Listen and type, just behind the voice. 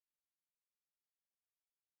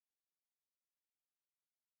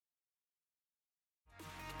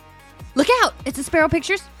Look out! It's a Sparrow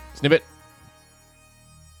Pictures. Snippet.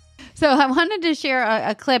 So I wanted to share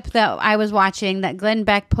a clip that I was watching that Glenn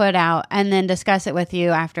Beck put out and then discuss it with you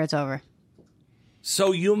after it's over.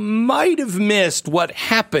 So you might have missed what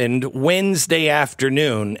happened Wednesday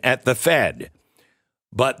afternoon at the Fed,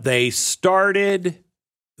 but they started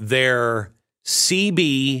their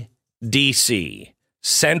CBDC,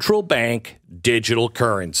 central bank digital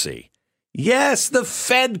currency. Yes, the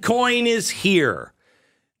Fed coin is here.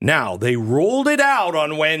 Now, they rolled it out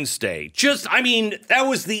on Wednesday. That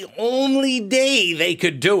was the only day they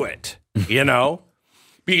could do it,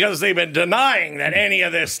 because they've been denying that any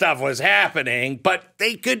of this stuff was happening, but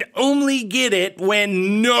they could only get it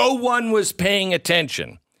when no one was paying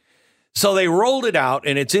attention. So they rolled it out,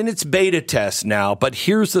 and it's in its beta test now. But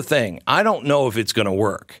here's the thing. I don't know if it's going to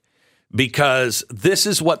work, because this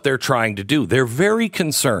is what they're trying to do. They're very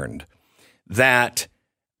concerned that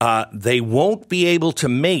they won't be able to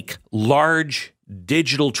make large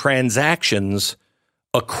digital transactions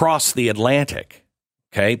across the Atlantic.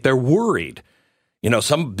 Okay, they're worried.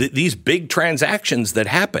 These big transactions that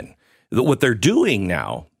happen. What they're doing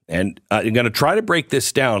now, and I'm going to try to break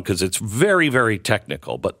this down because it's very, very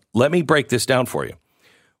technical. But let me break this down for you.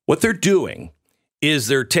 What they're doing is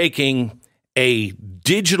they're taking a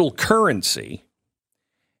digital currency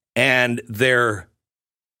and they're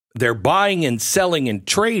buying and selling and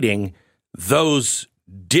trading those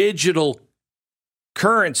digital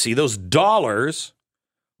currency, those dollars,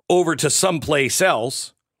 over to someplace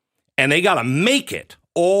else, and they got to make it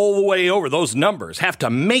all the way over. Those numbers have to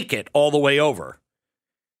make it all the way over.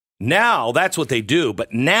 Now, that's what they do,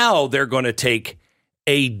 but now they're going to take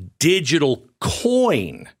a digital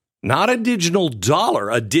coin, not a digital dollar,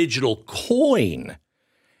 a digital coin,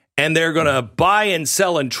 and they're going to buy and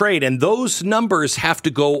sell and trade. And those numbers have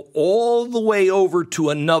to go all the way over to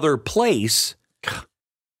another place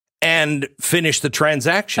and finish the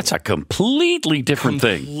transaction. That's a completely different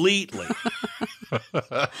thing. Completely.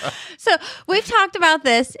 So we've talked about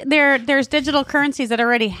this. There's digital currencies that are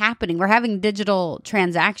already happening. We're having digital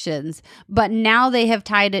transactions, but now they have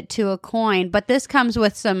tied it to a coin. But this comes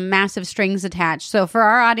with some massive strings attached. So for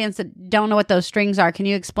our audience that don't know what those strings are, can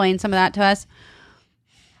you explain some of that to us?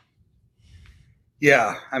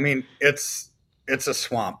 Yeah, it's a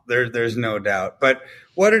swamp. There's no doubt. But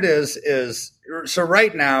what it is so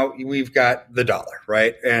right now we've got the dollar,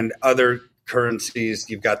 right? And other currencies,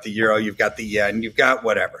 you've got the euro, you've got the yen, you've got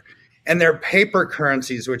whatever. And they're paper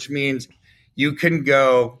currencies, which means you can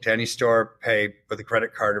go to any store, pay with a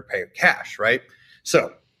credit card or pay with cash, right?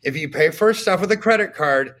 So if you pay for stuff with a credit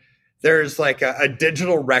card, there's like a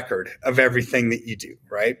digital record of everything that you do,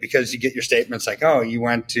 right? Because you get your statements like, oh, you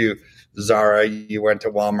went to Zara, you went to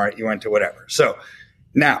Walmart, you went to whatever. So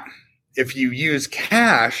now, if you use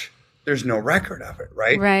cash, there's no record of it,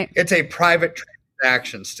 right? Right. It's a private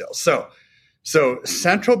transaction still. So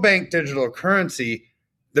central bank digital currency,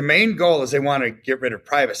 the main goal is they want to get rid of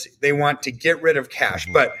privacy. They want to get rid of cash,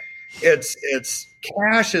 but it's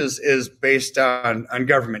cash is based on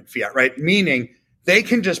government fiat, right? Meaning they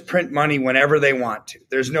can just print money whenever they want to.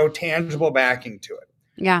 There's no tangible backing to it.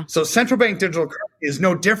 Yeah. So central bank digital currency is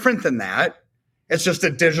no different than that. It's just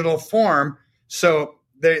a digital form. So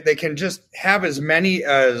they can just have as many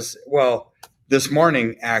as, well, this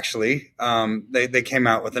morning, actually, they came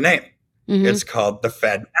out with a name. Mm-hmm. It's called the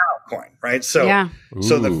Fed Now coin, right? So,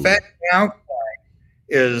 so the Fed Now coin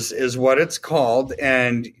is what it's called.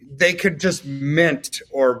 And they could just mint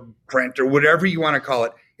or print or whatever you want to call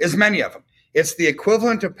it, as many of them. It's the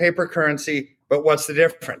equivalent of paper currency, but what's the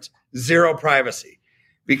difference? Zero privacy.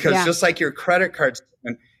 Because just like your credit card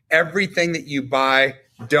statement, everything that you buy,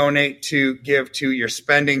 donate to, give to, your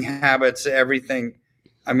spending habits, everything.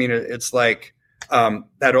 It's like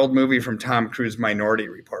that old movie from Tom Cruise, Minority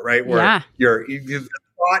Report, right? Where the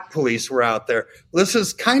thought police were out there. This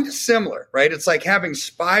is kind of similar, right? It's like having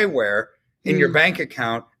spyware in your bank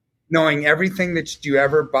account, knowing everything that you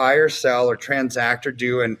ever buy or sell or transact or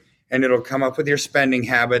do, and it'll come up with your spending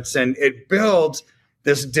habits, and it builds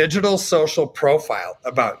this digital social profile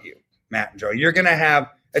about you, Matt and Joe. You're going to have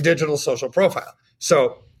a digital social profile.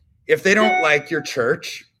 So if they don't like your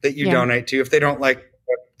church that you donate to, if they don't like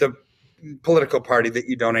the political party that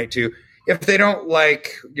you donate to, if they don't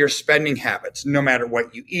like your spending habits, no matter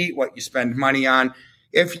what you eat, what you spend money on,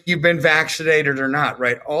 if you've been vaccinated or not,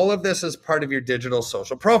 right? All of this is part of your digital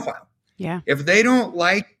social profile. Yeah. If they don't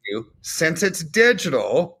like you, since it's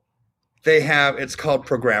digital, it's called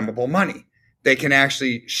programmable money. They can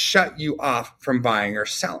actually shut you off from buying or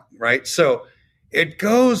selling, right? So it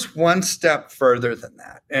goes one step further than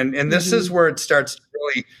that. And this is where it starts to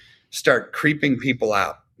really start creeping people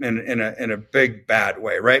out, in a big bad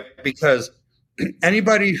way, right? Because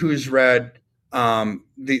anybody who's read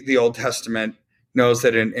the Old Testament knows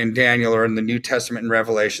that in Daniel or in the New Testament and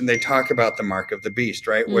Revelation, they talk about the mark of the beast,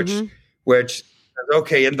 right? Mm-hmm. Which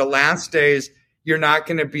okay, in the last days, you're not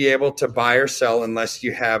going to be able to buy or sell unless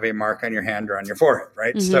you have a mark on your hand or on your forehead,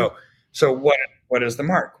 right? Mm-hmm. So what is the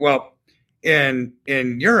mark? Well, in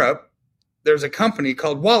Europe, there's a company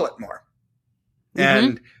called Walletmore,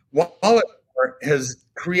 and Walletmore has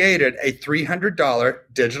created a $300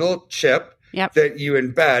 digital chip that you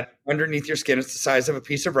embed underneath your skin. It's the size of a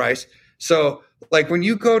piece of rice. So like when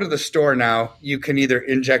you go to the store now, you can either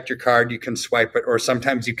inject your card, you can swipe it, or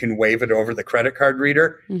sometimes you can wave it over the credit card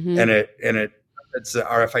reader and it's the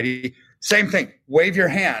RFID. Same thing. Wave your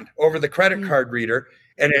hand over the credit card reader.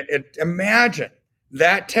 And imagine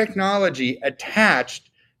that technology attached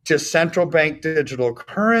to central bank digital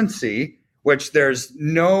currency, which there's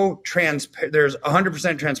there's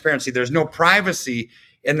 100% transparency. There's no privacy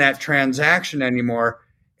in that transaction anymore.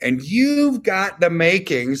 And you've got the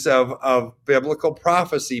makings of biblical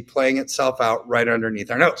prophecy playing itself out right underneath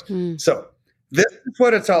our nose. So this is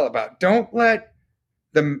what it's all about. Don't let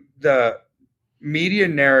the media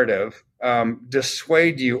narrative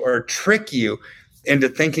dissuade you or trick you into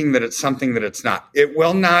thinking that it's something that it's not. It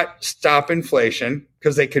will not stop inflation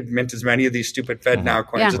because they could mint as many of these stupid Fed Now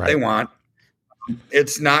coins as they want.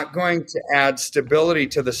 It's not going to add stability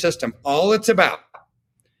to the system. All it's about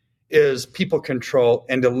is people control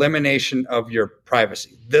and elimination of your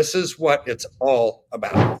privacy. This is what it's all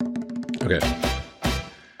about. Okay.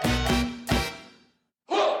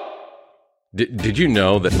 Did you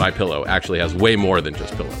know that MyPillow actually has way more than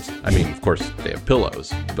just pillows? I mean, of course, they have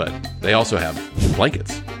pillows, but they also have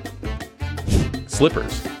blankets,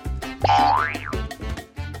 slippers,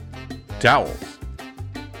 towels,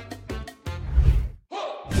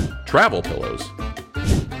 travel pillows,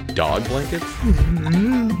 dog blankets,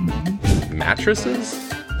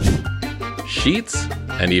 mattresses, sheets,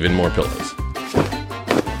 and even more pillows.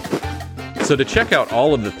 So to check out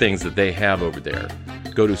all of the things that they have over there,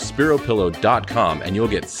 go to spiropillow.com and you'll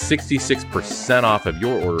get 66% off of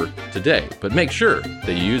your order today. But make sure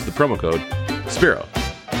that you use the promo code Spiro.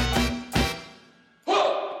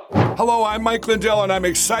 Hello, I'm Mike Lindell, and I'm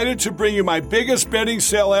excited to bring you my biggest bedding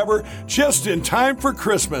sale ever just in time for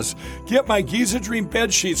Christmas. Get my Giza Dream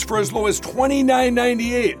bed sheets for as low as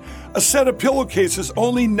 $29.98. A set of pillowcases,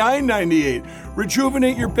 only $9.98.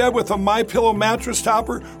 Rejuvenate your bed with a MyPillow mattress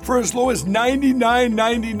topper for as low as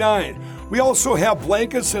 $99.99. We also have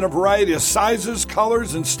blankets in a variety of sizes,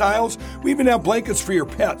 colors, and styles. We even have blankets for your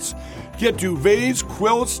pets. Get duvets,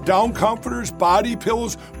 quilts, down comforters, body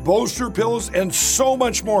pillows, bolster pillows, and so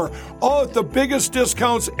much more, all at the biggest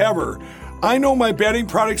discounts ever. I know my bedding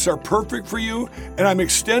products are perfect for you, and I'm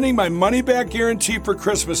extending my money-back guarantee for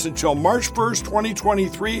Christmas until March 1st,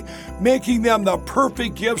 2023, making them the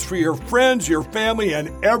perfect gifts for your friends, your family, and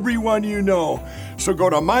everyone you know. So go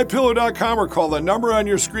to MyPillow.com or call the number on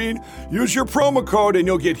your screen. Use your promo code, and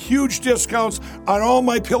you'll get huge discounts on all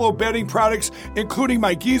MyPillow bedding products, including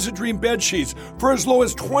my Giza Dream bed sheets, for as low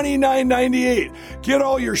as $29.98. Get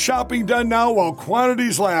all your shopping done now while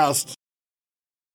quantities last.